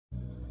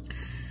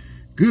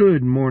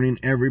Good morning,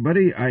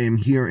 everybody. I am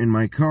here in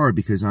my car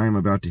because I am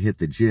about to hit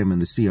the gym,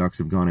 and the Seahawks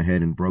have gone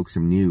ahead and broke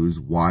some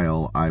news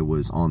while I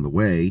was on the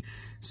way.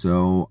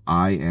 So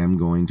I am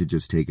going to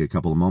just take a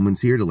couple of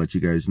moments here to let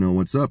you guys know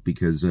what's up,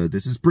 because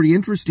this is pretty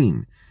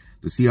interesting.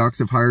 The Seahawks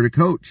have hired a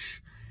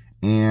coach,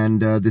 and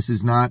this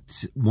is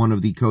not one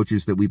of the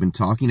coaches that we've been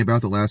talking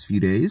about the last few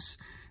days.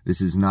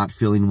 This is not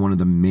filling one of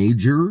the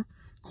major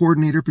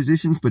coordinator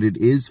positions, but it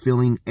is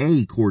filling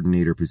a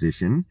coordinator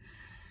position.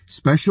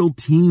 Special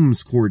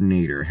teams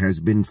coordinator has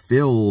been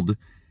filled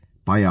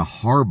by a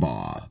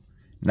Harbaugh.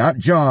 Not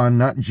John,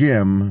 not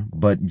Jim,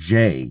 but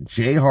Jay.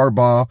 Jay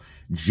Harbaugh,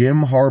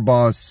 Jim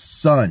Harbaugh's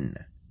son,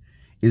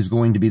 is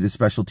going to be the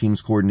special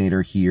teams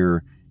coordinator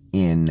here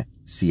in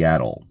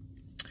Seattle.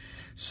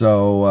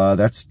 So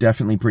that's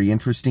definitely pretty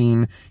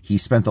interesting. He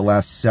spent the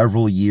last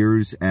several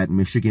years at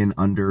Michigan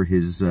under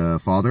his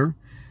father.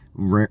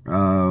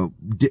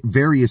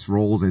 Various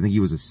roles. I think he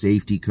was a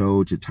safety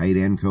coach, a tight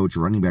end coach, a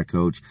running back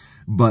coach,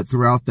 but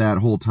throughout that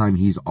whole time,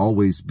 he's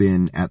always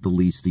been at the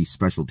least the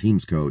special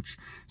teams coach.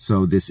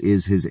 So this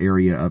is his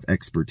area of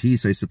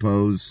expertise, I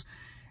suppose.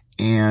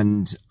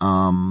 And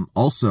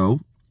also,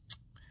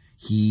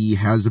 he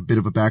has a bit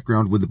of a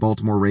background with the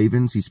Baltimore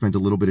Ravens. He spent a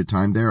little bit of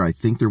time there. I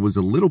think there was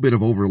a little bit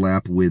of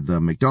overlap with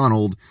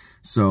McDonald,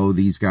 so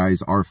these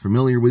guys are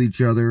familiar with each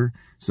other.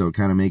 So it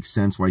kind of makes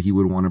sense why he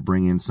would want to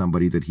bring in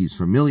somebody that he's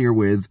familiar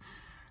with.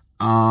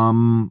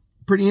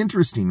 Pretty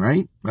interesting,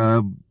 right?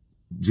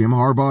 Jim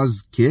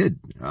Harbaugh's kid.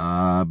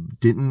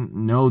 Didn't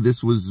know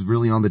this was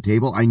really on the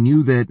table. I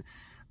knew that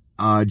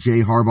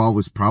Jay Harbaugh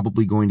was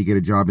probably going to get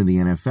a job in the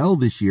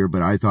NFL this year,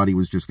 but I thought he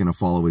was just going to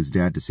follow his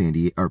dad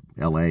to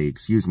LA,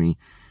 excuse me,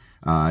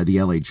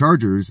 the LA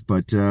Chargers.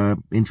 But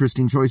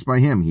interesting choice by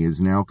him. He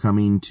is now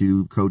coming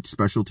to coach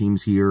special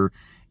teams here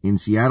in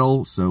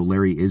Seattle. So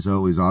Larry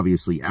Izzo is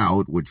obviously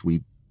out, which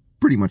we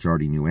pretty much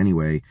already knew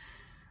anyway.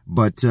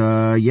 But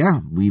yeah,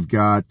 we've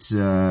got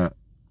a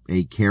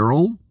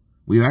Carroll.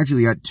 We've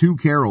actually got two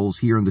Carrolls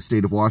here in the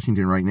state of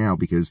Washington right now,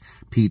 because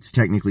Pete's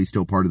technically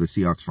still part of the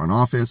Seahawks front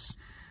office.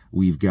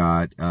 We've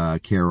got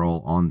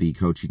Carroll on the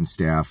coaching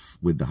staff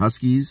with the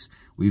Huskies.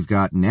 We've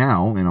got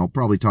now, and I'll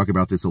probably talk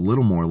about this a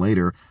little more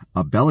later,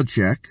 a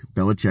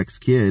Belichick's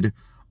kid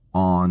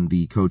on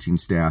the coaching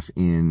staff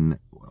in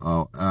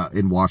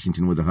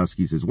Washington with the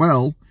Huskies as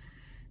well.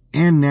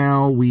 And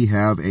now we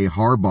have a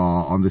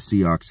Harbaugh on the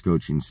Seahawks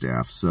coaching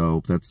staff.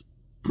 So that's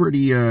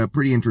pretty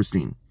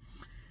interesting.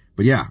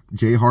 But yeah,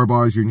 Jay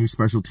Harbaugh is your new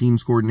special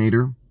teams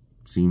coordinator.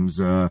 Seems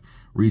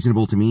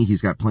reasonable to me.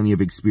 He's got plenty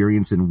of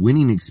experience and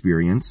winning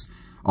experience.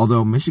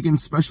 Although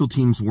Michigan's special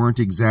teams weren't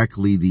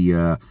exactly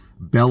the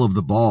belle of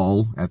the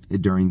ball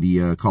during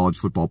the college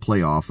football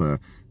playoff.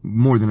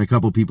 More than a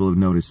couple people have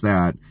noticed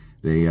that.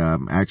 They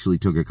actually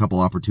took a couple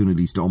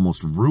opportunities to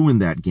almost ruin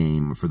that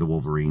game for the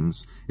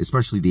Wolverines,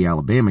 especially the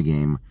Alabama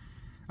game.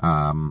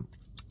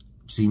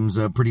 Seems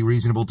pretty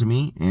reasonable to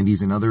me. And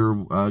he's another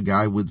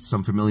guy with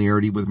some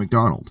familiarity with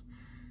McDonald.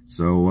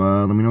 So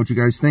let me know what you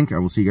guys think. I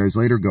will see you guys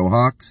later. Go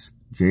Hawks.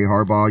 Jay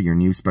Harbaugh, your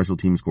new special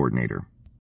teams coordinator.